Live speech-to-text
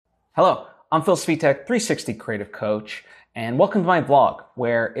Hello, I'm Phil Svitek, 360 Creative Coach, and welcome to my vlog,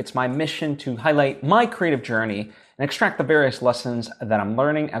 where it's my mission to highlight my creative journey and extract the various lessons that I'm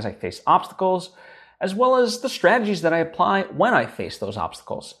learning as I face obstacles, as well as the strategies that I apply when I face those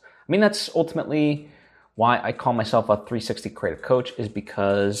obstacles. I mean, that's ultimately why I call myself a 360 Creative Coach, is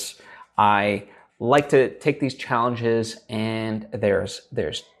because I like to take these challenges and there's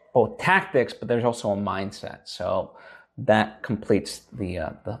both tactics, but there's also a mindset. So that completes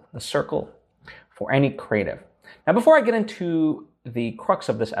the circle for any creative. Now, before I get into the crux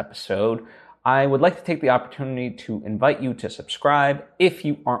of this episode, I would like to take the opportunity to invite you to subscribe if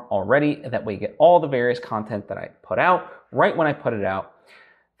you aren't already. That way you get all the various content that I put out right when I put it out.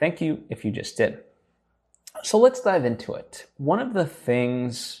 Thank you if you just did. So let's dive into it. One of the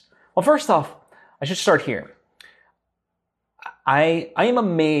things, well, first off, I should start here. I am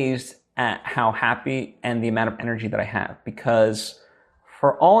amazed at how happy and the amount of energy that I have, because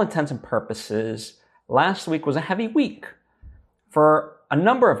for all intents and purposes, last week was a heavy week for a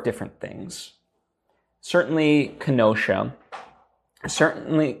number of different things. Certainly Kenosha,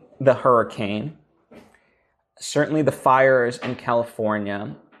 certainly the hurricane, certainly the fires in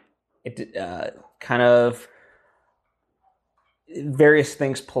California, kind of various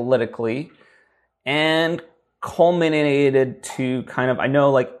things politically, and culminated to kind of, I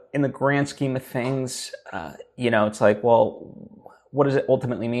know, like, in the grand scheme of things, it's like, well, what does it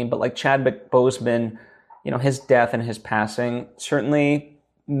ultimately mean? But like Chadwick Boseman, his death and his passing certainly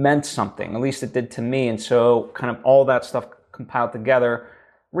meant something. At least it did to me. And so kind of all that stuff compiled together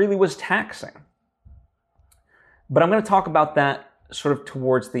really was taxing. But I'm going to talk about that sort of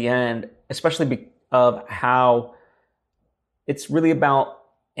towards the end, especially of how it's really about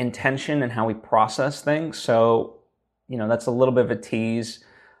intention and how we process things. So, that's a little bit of a tease,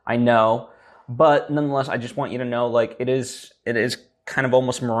 I know, but nonetheless, I just want you to know, like, it is kind of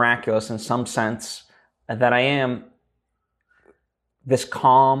almost miraculous in some sense that I am this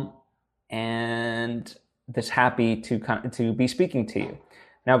calm and this happy to be speaking to you.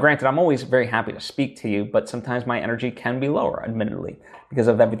 Now, granted, I'm always very happy to speak to you, but sometimes my energy can be lower, admittedly, because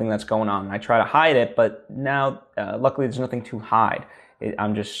of everything that's going on. And I try to hide it, but now, luckily, there's nothing to hide.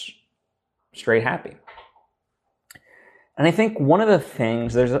 I'm just straight happy. And I think one of the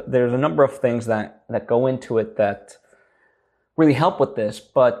things, there's a number of things that go into it that really help with this,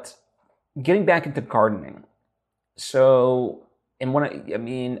 but getting back into gardening. So,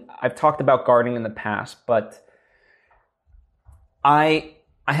 I've talked about gardening in the past, but I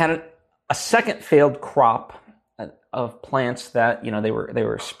had a second failed crop of plants that, they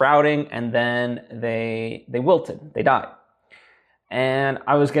were sprouting, and then they wilted, they died. And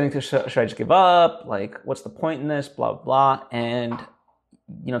I was getting to, should I just give up? Like, what's the point in this? Blah, blah. And,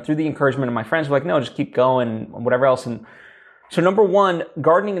 through the encouragement of my friends, were like, no, just keep going and whatever else. And so number one,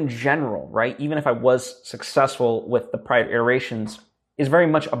 gardening in general, right? Even if I was successful with the prior iterations, is very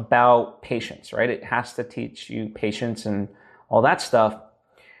much about patience, right? It has to teach you patience and all that stuff.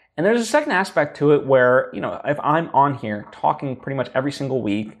 And there's a second aspect to it where, if I'm on here talking pretty much every single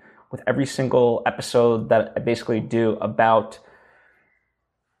week with every single episode that I basically do about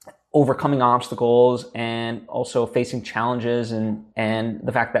overcoming obstacles and also facing challenges and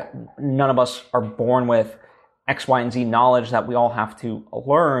the fact that none of us are born with X, Y, and Z knowledge that we all have to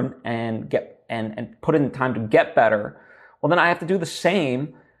learn and get and put in time to get better, well, then I have to do the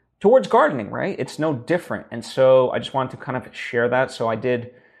same towards gardening, right? It's no different. And so I just wanted to kind of share that. So I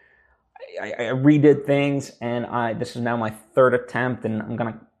redid things, and this is now my third attempt, and I'm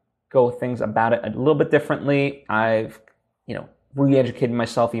going to go things about it a little bit differently. I've, re-educated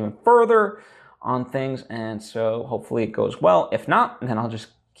myself even further on things, and so hopefully it goes well. If not, then I'll just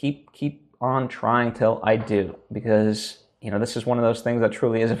keep on trying till I do, because this is one of those things that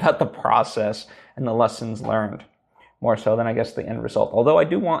truly is about the process and the lessons learned, more so than I guess the end result. Although I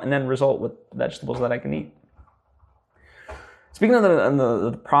do want an end result with vegetables that I can eat. Speaking of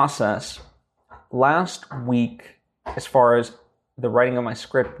the process, last week, as far as the writing of my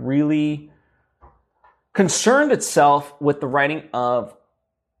script, really concerned itself with the writing of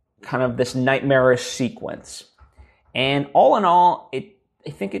kind of this nightmarish sequence. And all in all, I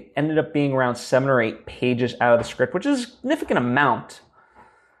think it ended up being around 7 or 8 pages out of the script, which is a significant amount.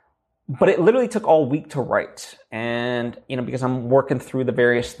 But it literally took all week to write. And, because I'm working through the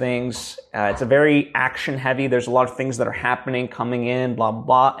various things, it's a very action heavy. There's a lot of things that are happening, coming in, blah,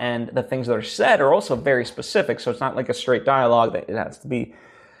 blah. And the things that are said are also very specific. So it's not like a straight dialogue. That it has to be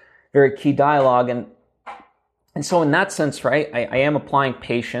very key dialogue. And so in that sense, right, I am applying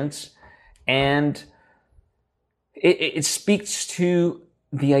patience, and it speaks to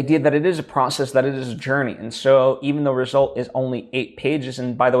the idea that it is a process, that it is a journey. And so even though the result is only 8 pages,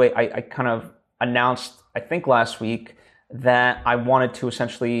 and by the way, I kind of announced, I think last week, that I wanted to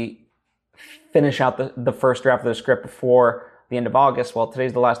essentially finish out the first draft of the script before the end of August. Well,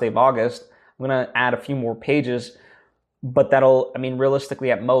 today's the last day of August. I'm going to add a few more pages, but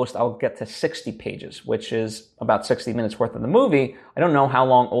realistically at most, I'll get to 60 pages, which is about 60 minutes worth of the movie. I don't know how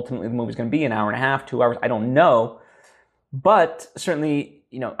long ultimately the movie's going to be, an hour and a half, 2 hours, I don't know. But certainly,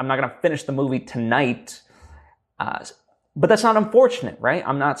 I'm not going to finish the movie tonight. But that's not unfortunate, right?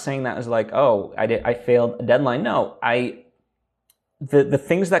 I'm not saying that as like, oh, I failed a deadline. No, the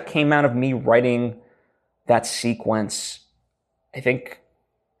things that came out of me writing that sequence, I think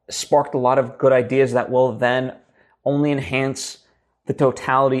sparked a lot of good ideas that will then only enhance the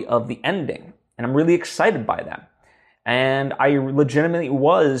totality of the ending. And I'm really excited by that. And I legitimately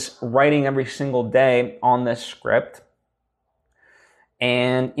was writing every single day on this script.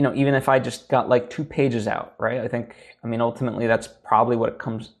 And, even if I just got like 2 pages out, right? Ultimately that's probably what it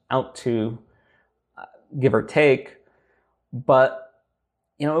comes out to, give or take. But,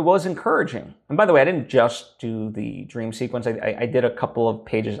 it was encouraging. And by the way, I didn't just do the dream sequence. I did a couple of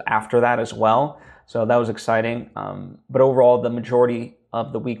pages after that as well. So that was exciting. But overall, the majority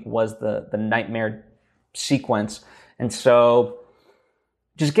of the week was the nightmare sequence. And so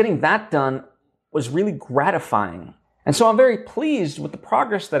just getting that done was really gratifying. And so I'm very pleased with the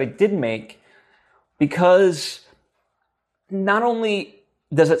progress that I did make, because not only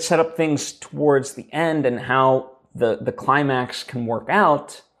does it set up things towards the end and how the climax can work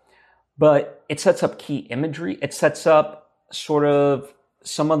out, but it sets up key imagery. It sets up sort of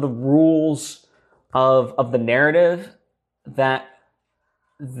some of the rules of the narrative that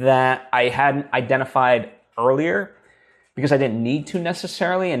I hadn't identified earlier because I didn't need to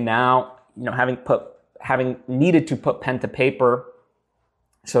necessarily. And now, having needed to put pen to paper,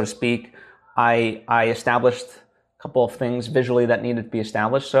 so to speak, I established a couple of things visually that needed to be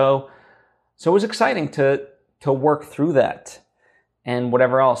established. So it was exciting to work through that and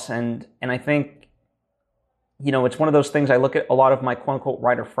whatever else. And I think, it's one of those things. I look at a lot of my quote unquote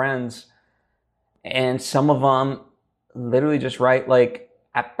writer friends, and some of them literally just write like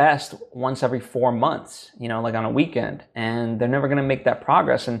at best once every 4 months, like on a weekend, and they're never going to make that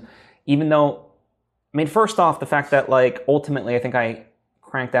progress. And even though, first off, the fact that like ultimately I think I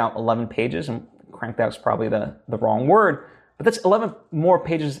cranked out 11 pages, and cranked out is probably the wrong word, but that's 11 more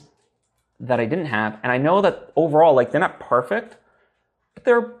pages that I didn't have. And I know that overall, like, they're not perfect, but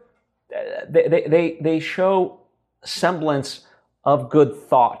they show semblance of good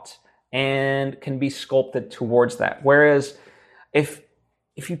thought and can be sculpted towards that. Whereas if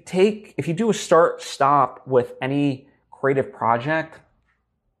you do a start stop with any creative project,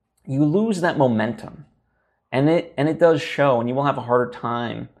 you lose that momentum, and it does show, and you will have a harder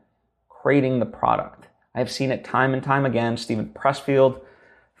time creating the product. I've seen it time and time again. Stephen Pressfield,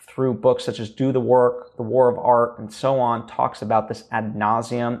 through books such as Do the Work, The War of Art, and so on, talks about this ad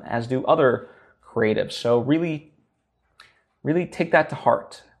nauseum, as do other creatives. So really, really take that to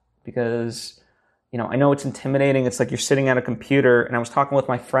heart, because, I know it's intimidating. It's like you're sitting at a computer, and I was talking with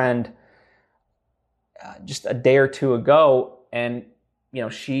my friend just a day or two ago, and,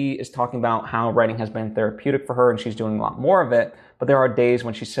 she is talking about how writing has been therapeutic for her, and she's doing a lot more of it, but there are days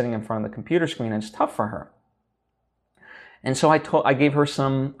when she's sitting in front of the computer screen, and it's tough for her. And so I gave her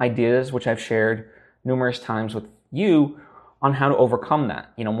some ideas, which I've shared numerous times with you, on how to overcome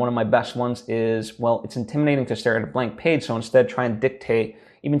that. One of my best ones is, well, it's intimidating to stare at a blank page, so instead try and dictate,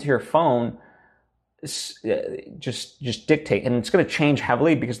 even to your phone, just dictate. And it's going to change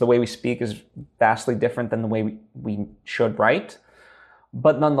heavily because the way we speak is vastly different than the way we should write.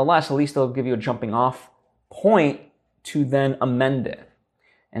 But nonetheless, at least it'll give you a jumping off point to then amend it.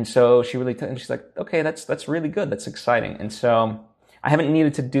 And so she really and she's like, okay, that's really good. That's exciting. And so I haven't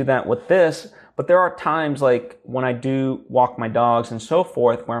needed to do that with this, but there are times like when I do walk my dogs and so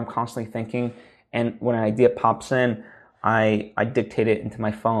forth, where I'm constantly thinking, and when an idea pops in, I dictate it into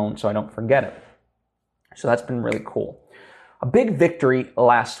my phone so I don't forget it. So that's been really cool. A big victory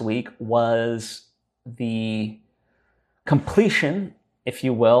last week was the completion, if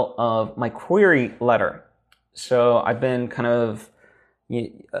you will, of my query letter. So I've been kind of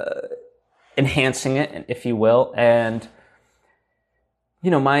enhancing it, if you will. And,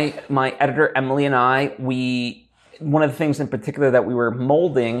 my editor, Emily, and I, one of the things in particular that we were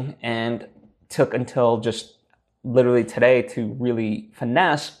molding and took until just literally today to really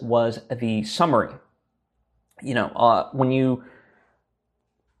finesse was the summary. When you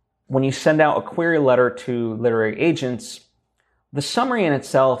send out a query letter to literary agents, the summary in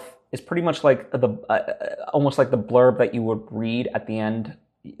itself is pretty much like almost like the blurb that you would read at the end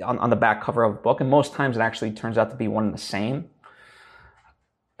on the back cover of a book, and most times it actually turns out to be one and the same.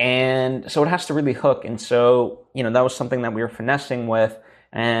 And so it has to really hook. And so, that was something that we were finessing with.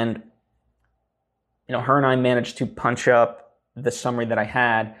 And, her and I managed to punch up the summary that I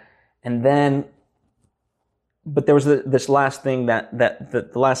had. And then, but there was this last thing that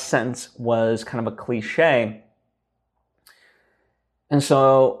the last sentence was kind of a cliche. And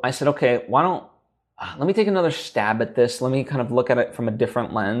so I said, okay, let me take another stab at this. Let me kind of look at it from a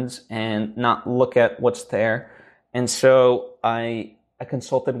different lens and not look at what's there. And so I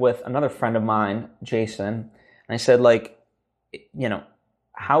consulted with another friend of mine, Jason, and I said,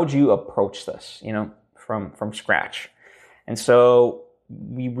 how would you approach this, from scratch? And so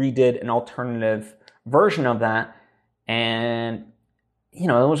we redid an alternative version of that. And, it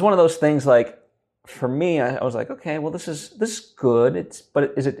was one of those things for me, I was like, okay, well, this is good.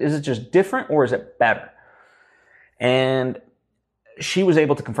 But is it just different or is it better? And she was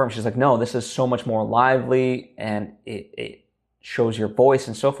able to confirm. She's like, no, this is so much more lively and it shows your voice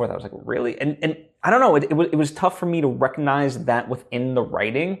and so forth. I was like, really? And I don't know, it was tough for me to recognize that within the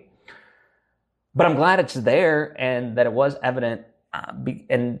writing, but I'm glad it's there and that it was evident.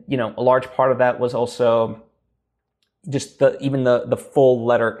 And, a large part of that was also just even the full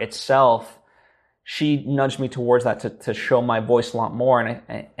letter itself. She nudged me towards that to show my voice a lot more.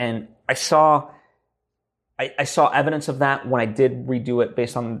 And I saw evidence of that when I did redo it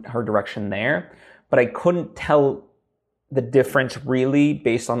based on her direction there, but I couldn't tell the difference really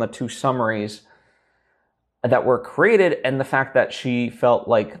based on the two summaries that were created and the fact that she felt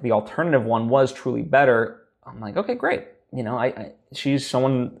like the alternative one was truly better. I'm like, okay, great. She's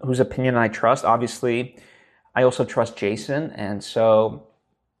someone whose opinion I trust. Obviously, I also trust Jason. And so,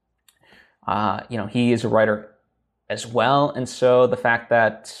 he is a writer as well. And so the fact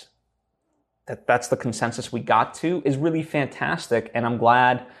that that's the consensus we got to is really fantastic. And I'm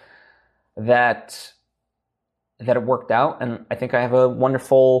glad that it worked out. And I think I have a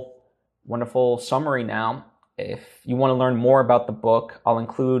wonderful, wonderful summary now. If you want to learn more about the book, I'll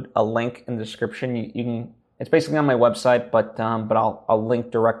include a link in the description. You can, it's basically on my website, but I'll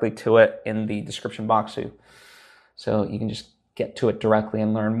link directly to it in the description box so you can just get to it directly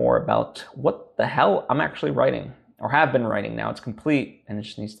and learn more about what the hell I'm actually writing or have been writing now. It's complete and it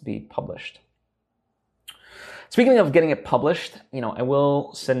just needs to be published. Speaking of getting it published, I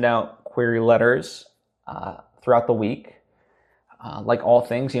will send out query letters throughout the week. Like all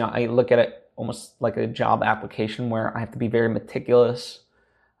things, I look at it almost like a job application where I have to be very meticulous.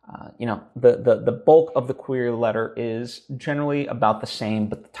 The bulk of the query letter is generally about the same,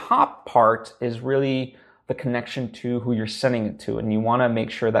 but the top part is really the connection to who you're sending it to. And you want to make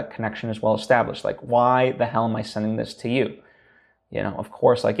sure that connection is well established. Like, why the hell am I sending this to you? Of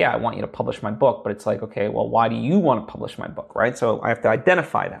course, I want you to publish my book, but it's like, okay, well, why do you want to publish my book, right? So I have to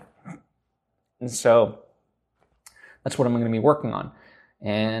identify that. And so that's what I'm going to be working on.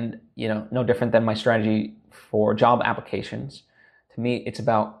 And, no different than my strategy for job applications. To me, it's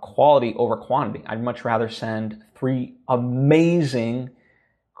about quality over quantity. I'd much rather send 3 amazing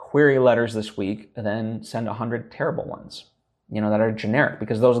query letters this week than send 100 terrible ones, that are generic,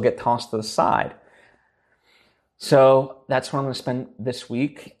 because those will get tossed to the side. So that's what I'm going to spend this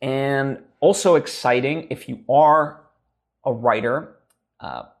week. And also exciting, if you are a writer,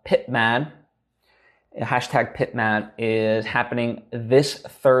 PitMad, hashtag PitMad is happening this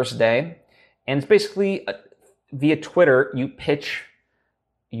Thursday. And it's basically via Twitter, you pitch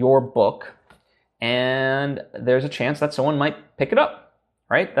your book and there's a chance that someone might pick it up,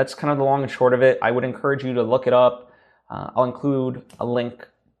 right? That's kind of the long and short of it. I would encourage you to look it up. I'll include a link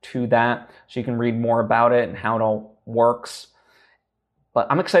to that so you can read more about it and how it all works. But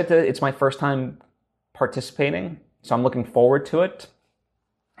I'm excited. It's my first time participating, so I'm looking forward to it.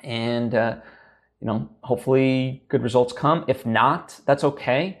 And, hopefully good results come. If not, that's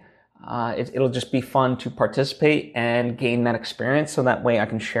okay. It'll just be fun to participate and gain that experience so that way I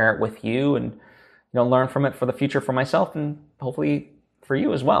can share it with you and, learn from it for the future for myself and hopefully for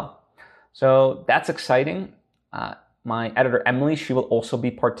you as well. So that's exciting. My editor, Emily, she will also be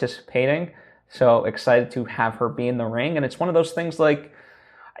participating. So excited to have her be in the ring. And it's one of those things I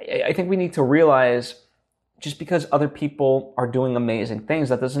think we need to realize just because other people are doing amazing things,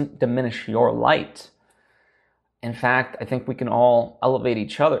 that doesn't diminish your light. In fact, I think we can all elevate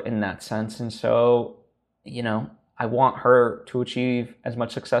each other in that sense. And so, I want her to achieve as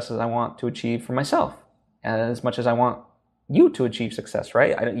much success as I want to achieve for myself, as much as I want you to achieve success,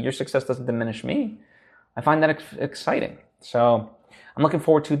 right? Your success doesn't diminish me. I find that exciting. So I'm looking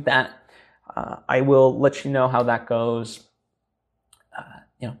forward to that. I will let you know how that goes,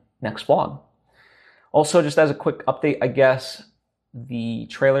 next vlog. Also, just as a quick update, I guess, the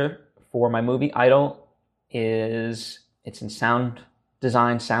trailer for my movie Idol it's in sound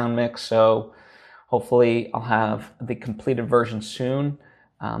design, sound mix, so hopefully I'll have the completed version soon.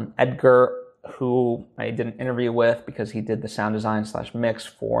 Edgar, who I did an interview with because he did the sound design / mix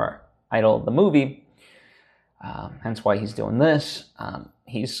for Idol, the movie, hence why he's doing this.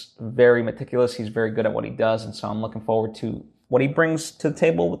 He's very meticulous, he's very good at what he does, and so I'm looking forward to what he brings to the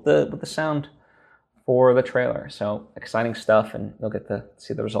table with the sound for the trailer. So exciting stuff, and you'll get to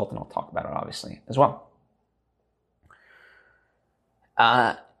see the result, and I'll talk about it obviously as well.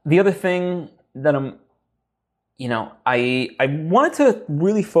 The other thing that I wanted to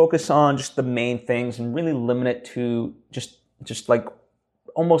really focus on just the main things and really limit it to just like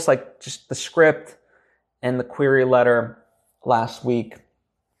almost like just the script and the query letter last week.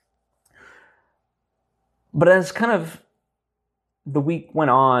 But as kind of the week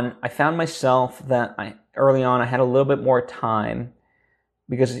went on, I found myself that early on I had a little bit more time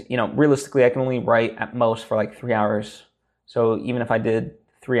because, realistically I can only write at most for like 3 hours. So even if I did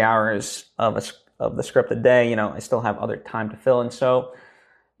 3 hours of the script a day, I still have other time to fill. And so,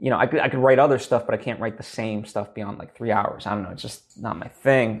 I could write other stuff, but I can't write the same stuff beyond like 3 hours. I don't know. It's just not my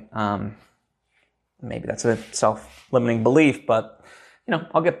thing. Maybe that's a self-limiting belief, but,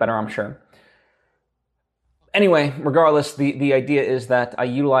 I'll get better, I'm sure. Anyway, regardless, the idea is that I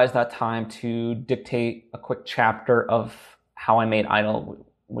utilize that time to dictate a quick chapter of how I made Idol,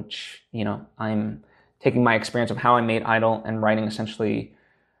 which, I'm taking my experience of how I made Idol and writing essentially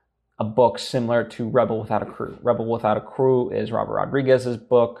a book similar to Rebel Without a Crew. Rebel Without a Crew is Robert Rodriguez's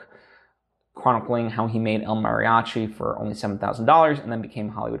book chronicling how he made El Mariachi for only $7,000 and then became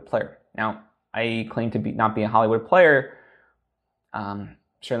a Hollywood player. Now, I claim to not be a Hollywood player,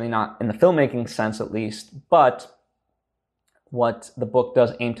 certainly not in the filmmaking sense at least, but what the book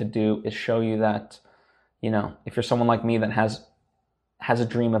does aim to do is show you that, if you're someone like me that has a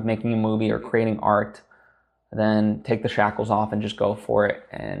dream of making a movie or creating art, then take the shackles off and just go for it,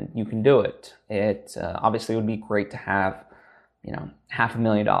 and you can do it. It obviously would be great to have,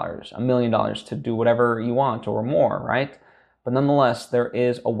 $500,000, $1 million to do whatever you want or more, right? But nonetheless, there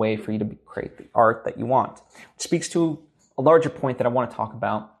is a way for you to create the art that you want. It speaks to a larger point that I want to talk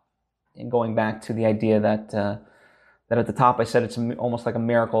about, and going back to the idea that at the top I said it's almost like a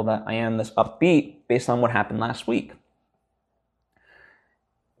miracle that I am this upbeat based on what happened last week.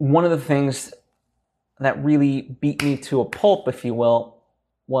 One of the things that really beat me to a pulp, if you will,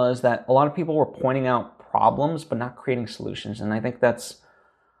 was that a lot of people were pointing out problems but not creating solutions. And I think that's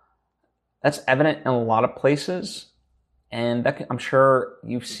evident in a lot of places. And I'm sure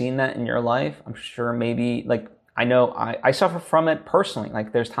you've seen that in your life. I'm sure maybe, I know I suffer from it personally.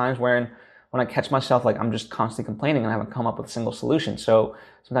 Like, there's times when I catch myself, I'm just constantly complaining and I haven't come up with a single solution. So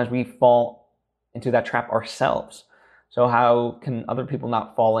sometimes we fall into that trap ourselves. So how can other people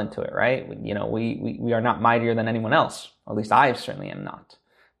not fall into it, right? We are not mightier than anyone else. Or at least I certainly am not.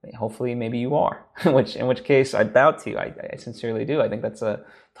 Hopefully, maybe you are. in which case, I bow to you. I sincerely do. I think that's a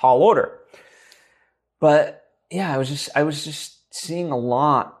tall order. But yeah, I was just seeing a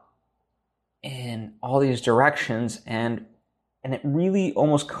lot in all these directions, and it really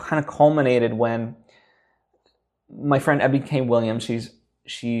almost kind of culminated when my friend Ebby K. Williams,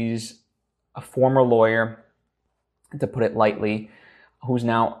 she's a former lawyer, to put it lightly, who's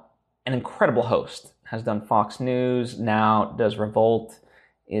now an incredible host, has done Fox News, now does Revolt,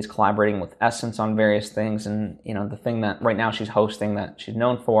 is collaborating with Essence on various things. And, the thing that right now she's hosting that she's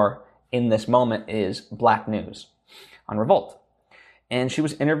known for in this moment is Black News on Revolt. And she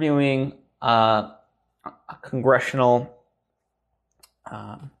was interviewing a congressional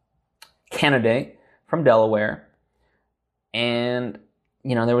candidate from Delaware. And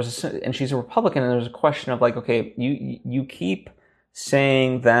and she's a Republican, and there was a question of okay, you keep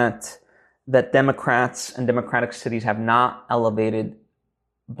saying that Democrats and Democratic cities have not elevated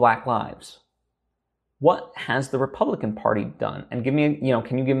Black lives. What has the Republican Party done? And can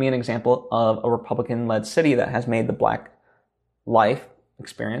you give me an example of a Republican-led city that has made the Black life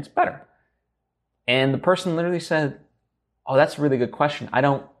experience better? And the person literally said, "Oh, that's a really good question.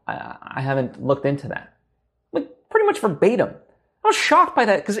 I haven't looked into that." Pretty much verbatim. I was shocked by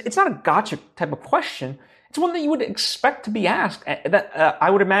that because it's not a gotcha type of question. It's one that you would expect to be asked, that I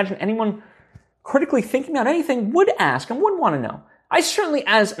would imagine anyone critically thinking about anything would ask and would want to know. I certainly,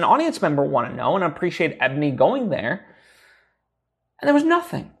 as an audience member, want to know and appreciate Ebony going there. And there was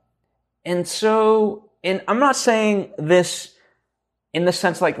nothing. And so, I'm not saying this in the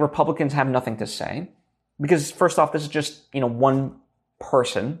sense Republicans have nothing to say, because first off, this is just, one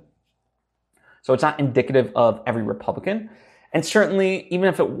person. So it's not indicative of every Republican. And certainly, even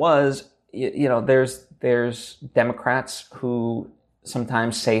if it was, there's Democrats who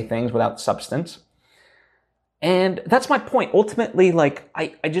sometimes say things without substance. And that's my point. Ultimately,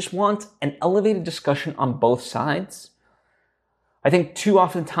 I just want an elevated discussion on both sides. I think too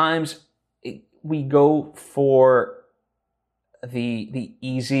often times we go for the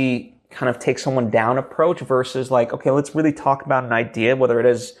easy kind of take someone down approach versus okay, let's really talk about an idea, whether it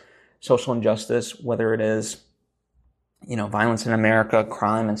is social injustice, whether it is, violence in America,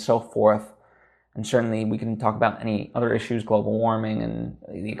 crime, and so forth. And certainly we can talk about any other issues, global warming and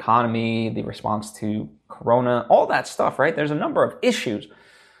the economy, the response to Corona, all that stuff, right? There's a number of issues.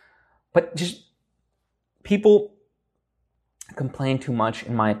 But just people complain too much,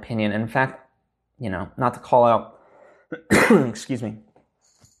 in my opinion. And in fact, not to call out, excuse me,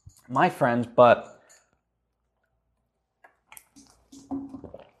 my friends, but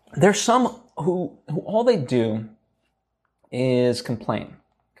there's some who all they do is complain.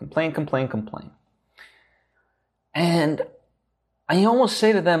 And I almost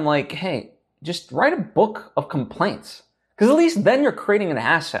say to them, hey, just write a book of complaints. Because at least then you're creating an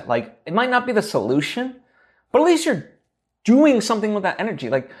asset. It might not be the solution, but at least you're doing something with that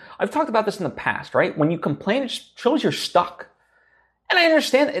energy. I've talked about this in the past, right? When you complain, it just shows you're stuck. And I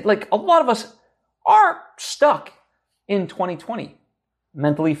understand it. A lot of us are stuck in 2020.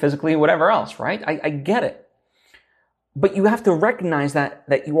 Mentally, physically, whatever else, right? I get it. But you have to recognize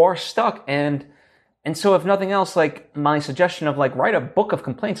that you are stuck. And so if nothing else, my suggestion of write a book of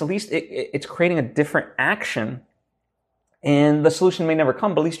complaints, at least it's creating a different action. And the solution may never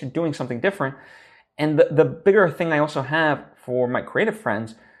come, but at least you're doing something different. And the bigger thing I also have for my creative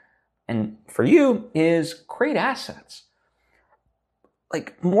friends and for you is create assets.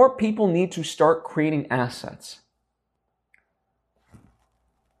 More people need to start creating assets.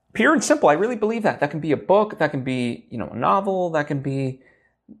 Pure and simple. I really believe that. That can be a book. That can be, a novel. That can be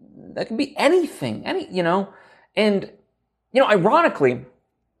anything. And, ironically,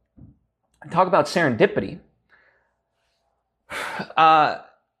 I talk about serendipity.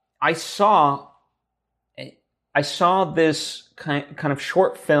 I saw this kind of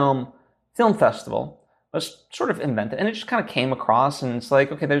short film festival. It was sort of invented, and it just kind of came across, and it's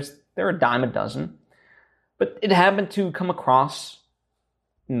okay, there are a dime a dozen. But it happened to come across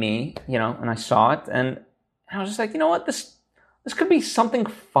me, and I saw it, and I was just you know what, this could be something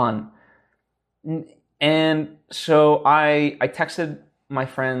fun. And so I texted my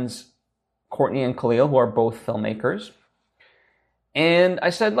friends Courtney and Khalil, who are both filmmakers, and I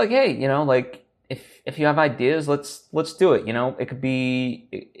said hey, if you have ideas, let's do it. It could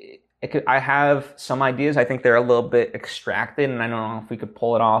be. I have some ideas. I think they're a little bit extracted, and I don't know if we could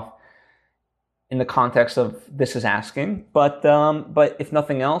pull it off in the context of This Is Asking. But if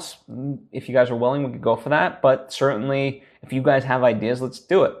nothing else, if you guys are willing, we could go for that. But certainly, if you guys have ideas, let's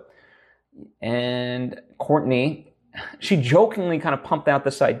do it. And Courtney, she jokingly kind of pumped out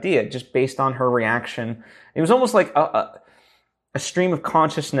this idea just based on her reaction. It was almost like a stream of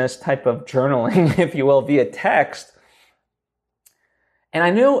consciousness type of journaling, if you will, via text. And I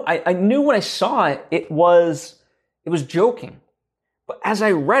knew when I saw it, it was joking. But as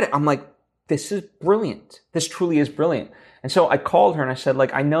I read it, I'm this is brilliant. This truly is brilliant. And so I called her and I said,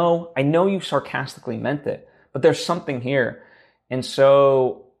 I know you sarcastically meant it, but there's something here. And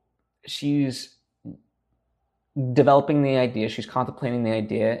so she's developing the idea. She's contemplating the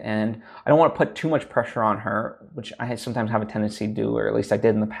idea. And I don't want to put too much pressure on her, which I sometimes have a tendency to do, or at least I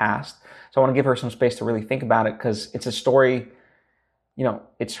did in the past. So I want to give her some space to really think about it, because it's a story.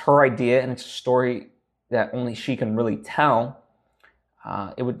 It's her idea, and it's a story that only she can really tell.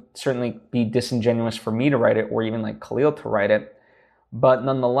 It would certainly be disingenuous for me to write it, or even Khalil to write it. But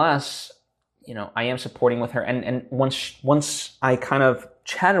nonetheless, I am supporting with her. And once I kind of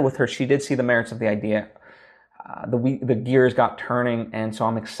chatted with her, she did see the merits of the idea. The gears got turning, and so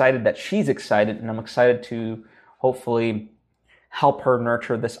I'm excited that she's excited, and I'm excited to hopefully help her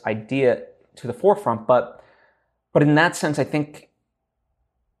nurture this idea to the forefront. But in that sense, I think,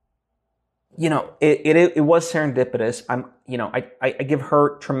 it was serendipitous. I give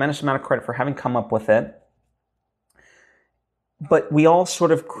her tremendous amount of credit for having come up with it. But we all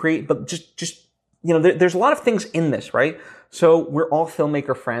sort of create, but just there's a lot of things in this, right? So we're all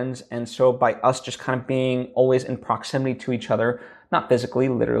filmmaker friends, and so by us just kind of being always in proximity to each other, not physically,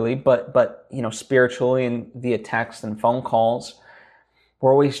 literally, but spiritually and via text and phone calls,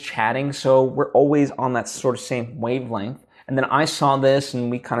 we're always chatting. So we're always on that sort of same wavelength. And then I saw this and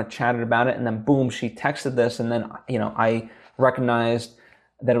we kind of chatted about it, and then boom, she texted this, and then, I recognized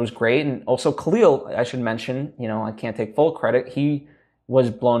that it was great. And also Khalil, I should mention, I can't take full credit. He was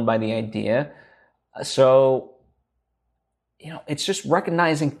blown by the idea. So, it's just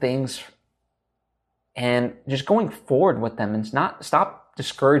recognizing things and just going forward with them, and not stop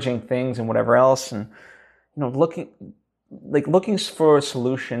discouraging things and whatever else. And looking for a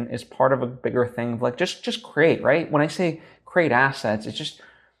solution is part of a bigger thing. Like just create, right? When I say create assets,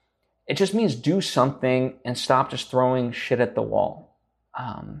 it just means do something and stop just throwing shit at the wall.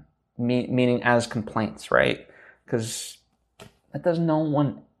 Meaning as complaints, right? Because that does no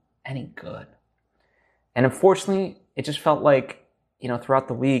one any good. And unfortunately, it just felt like, throughout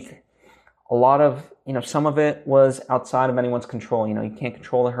the week, a lot of, some of it was outside of anyone's control. You can't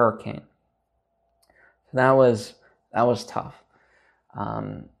control the hurricane. So that was tough.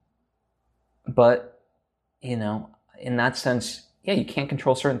 But, in that sense, yeah, you can't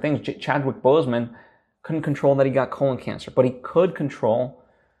control certain things. Chadwick Boseman couldn't control that he got colon cancer, but he could control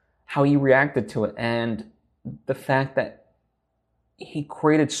how he reacted to it. And the fact that he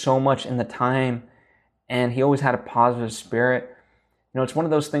created so much in the time, and he always had a positive spirit. It's one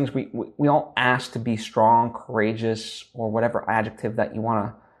of those things we all ask to be strong, courageous, or whatever adjective that you want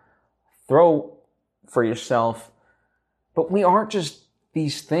to throw for yourself. But we aren't just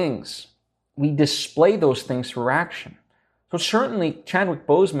these things. We display those things through action. So certainly Chadwick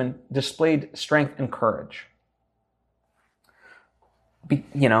Boseman displayed strength and courage. He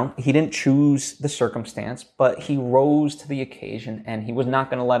didn't choose the circumstance, but he rose to the occasion, and he was not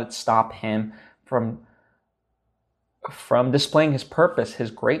going to let it stop him from displaying his purpose, his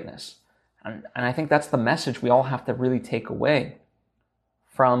greatness. And I think that's the message we all have to really take away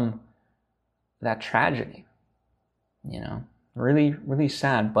from that tragedy. Really, really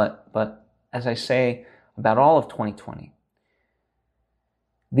sad. But as I say about all of 2020,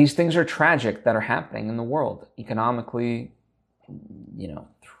 these things are tragic that are happening in the world, economically,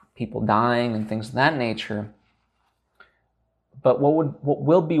 people dying and things of that nature. But what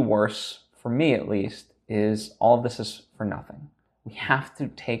will be worse, for me at least, is all of this is for nothing. We have to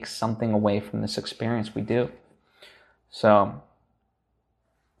take something away from this experience. We do. So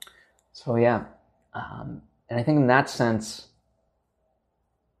yeah. And I think in that sense,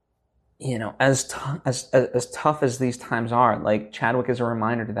 as tough as these times are, like Chadwick is a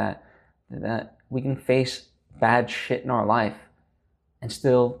reminder that we can face bad shit in our life and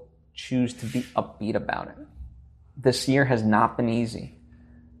still choose to be upbeat about it. This year has not been easy.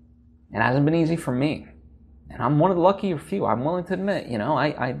 It hasn't been easy for me. And I'm one of the luckier few. I'm willing to admit,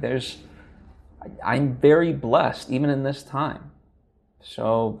 I'm very blessed even in this time.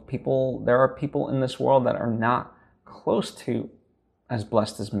 So there are people in this world that are not close to as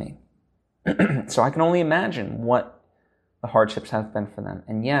blessed as me. So I can only imagine what the hardships have been for them.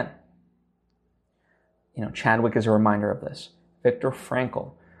 And yet, Chadwick is a reminder of this. Viktor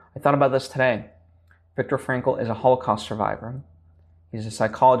Frankl. I thought about this today. Viktor Frankl is a Holocaust survivor. He's a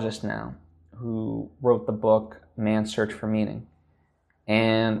psychologist now who wrote the book Man's Search for Meaning.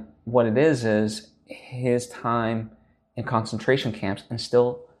 And what it is his time in concentration camps and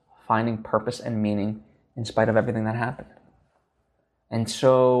still finding purpose and meaning in spite of everything that happened. And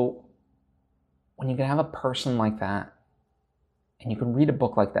so when you can have a person like that, and you can read a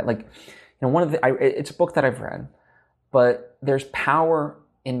book like that, it's a book that I've read, but there's power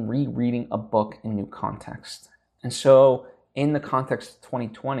in rereading a book in new context. And so in the context of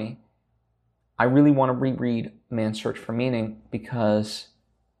 2020, I really want to reread Man's Search for Meaning because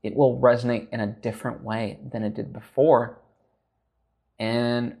it will resonate in a different way than it did before.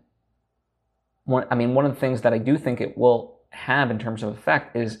 And one of the things that I do think it will have in terms of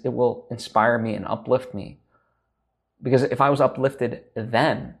effect is it will inspire me and uplift me. Because if I was uplifted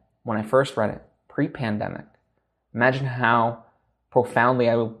then, when I first read it, pre-pandemic, imagine how profoundly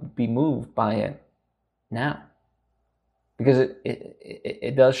I would be moved by it now. Because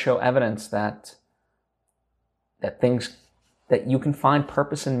it does show evidence that you can find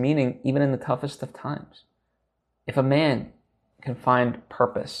purpose and meaning even in the toughest of times. If a man can find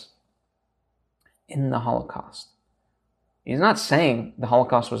purpose in the Holocaust, he's not saying the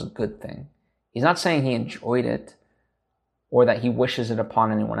Holocaust was a good thing. He's not saying he enjoyed it or that he wishes it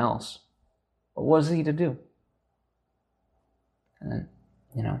upon anyone else. But what is he to do? And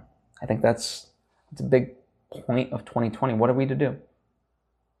I think it's a big point of 2020. What are we to do?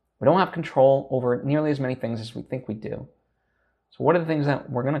 We don't have control over nearly as many things as we think we do. So what are the things that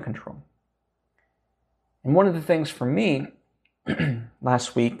we're going to control? And one of the things for me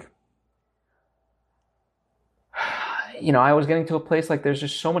last week, I was getting to a place like there's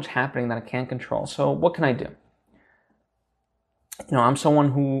just so much happening that I can't control. So what can I do? I'm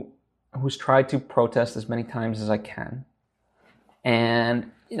someone who's tried to protest as many times as I can.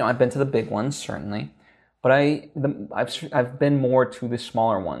 And, I've been to the big ones, certainly. But I've been more to the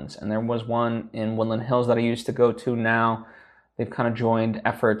smaller ones. And there was one in Woodland Hills that I used to go to now. they've kind of joined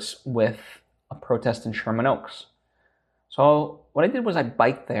efforts with a protest in Sherman Oaks. So what I did was I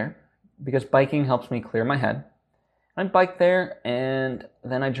biked there because biking helps me clear my head. I biked there and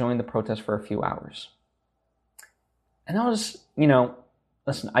then I joined the protest for a few hours. And that was,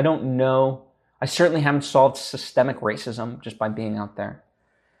 listen, I don't know. I certainly haven't solved systemic racism just by being out there.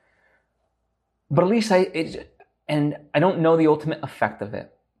 But at least and I don't know the ultimate effect of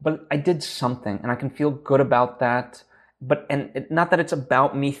it, but I did something and I can feel good about that. Not that it's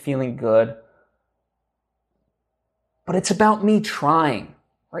about me feeling good, but it's about me trying,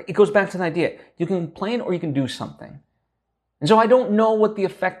 right? It goes back to the idea. You can complain or you can do something. And so I don't know what the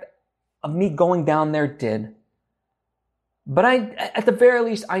effect of me going down there did, but at the very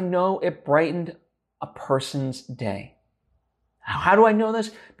least, I know it brightened a person's day. How do I know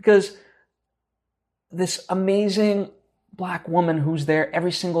this? Because this amazing Black woman who's there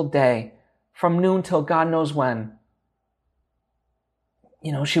every single day from noon till God knows when,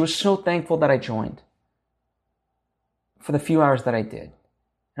 she was so thankful that I joined for the few hours that I did.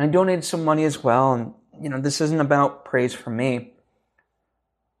 And I donated some money as well. And, this isn't about praise for me.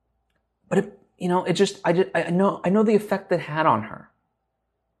 But I know the effect it had on her.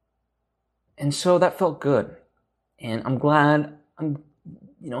 And so that felt good. And I'm glad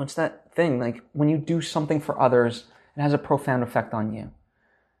it's that thing, like when you do something for others, it has a profound effect on you.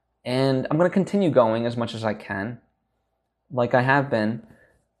 And I'm going to continue going as much as I can, like I have been.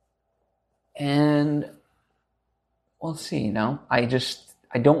 And we'll see, I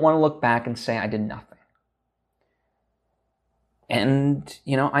don't want to look back and say I did nothing. And,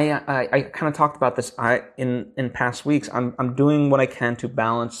 I kind of talked about this in past weeks. I'm doing what I can to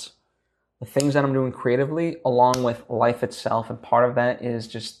balance the things that I'm doing creatively along with life itself. And part of that is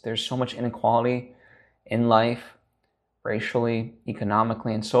just there's so much inequality in life, racially,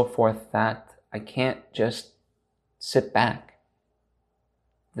 economically, and so forth, that I can't just sit back.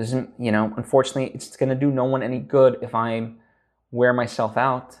 Unfortunately, it's going to do no one any good if I wear myself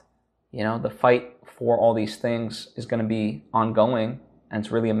out. The fight for all these things is going to be ongoing, and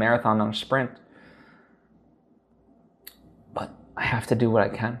it's really a marathon, not a sprint. But I have to do what I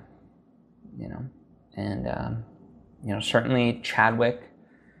can, and certainly Chadwick,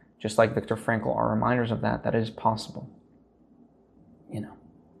 just like Viktor Frankl, are reminders of that it is possible.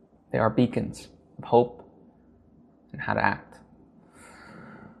 They are beacons of hope and how to act.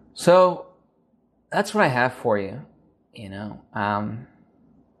 So that's what I have for you.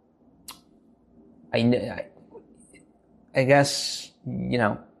 I guess,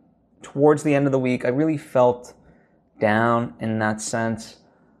 towards the end of the week, I really felt down in that sense.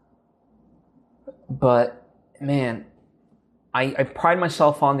 But, man, I pride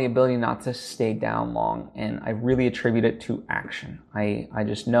myself on the ability not to stay down long, and I really attribute it to action. I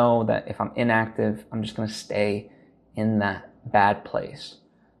just know that if I'm inactive, I'm just going to stay in that bad place.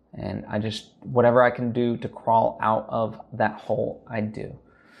 And whatever I can do to crawl out of that hole, I do.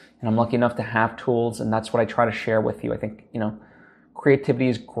 And I'm lucky enough to have tools, and that's what I try to share with you. I think, creativity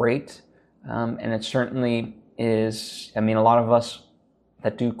is great, and it certainly is. A lot of us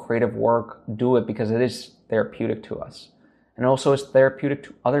that do creative work do it because it is therapeutic to us. And also it's therapeutic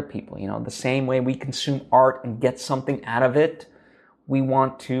to other people. The same way we consume art and get something out of it, we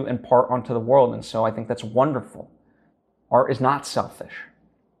want to impart onto the world. And so I think that's wonderful. Art is not selfish.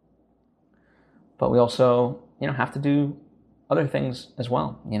 But we also, have to do other things as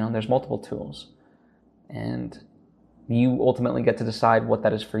well. There's multiple tools. And you ultimately get to decide what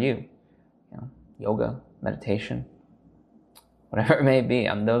that is for you. Yoga, meditation, whatever it may be.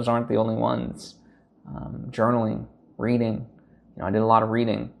 Those aren't the only ones. Journaling, reading. I did a lot of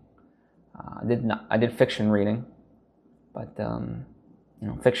reading. I did fiction reading, but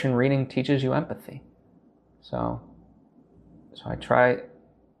fiction reading teaches you empathy. So I try.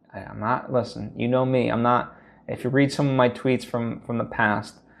 I'm not. Listen, you know me. I'm not. If you read some of my tweets from the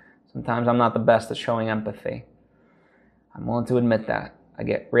past, sometimes I'm not the best at showing empathy. I'm willing to admit that. I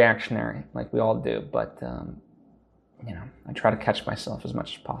get reactionary, like we all do, but I try to catch myself as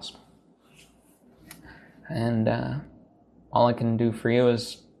much as possible. And all I can do for you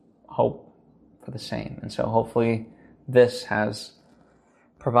is hope for the same. And so hopefully this has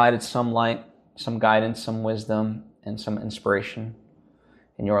provided some light, some guidance, some wisdom, and some inspiration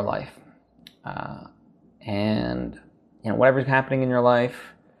in your life. And whatever's happening in your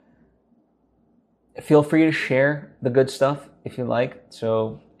life, feel free to share the good stuff if you like.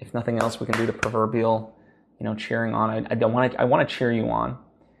 So if nothing else, we can do the proverbial, cheering on. I want to cheer you on.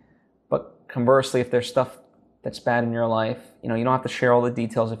 But conversely, if there's stuff that's bad in your life, you don't have to share all the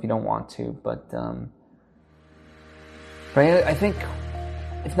details if you don't want to. But I think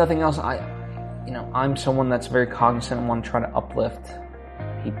if nothing else, I'm someone that's very cognizant and want to try to uplift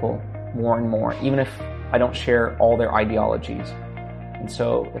people more and more, even if I don't share all their ideologies. And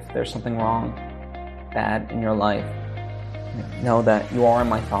so if there's something wrong, bad in your life, know that you are in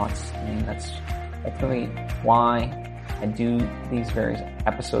my thoughts. And that's ultimately why I do these various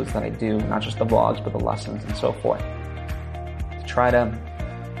episodes that I do, not just the vlogs, but the lessons and so forth, to try to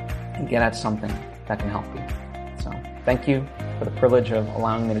get at something that can help you. So thank you for the privilege of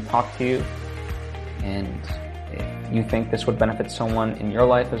allowing me to talk to you. And if you think this would benefit someone in your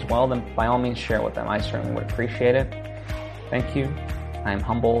life as well, then by all means share it with them. I certainly would appreciate it. Thank you. I am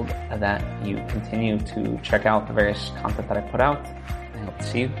humbled that you continue to check out the various content that I put out. I hope to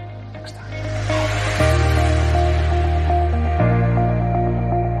see you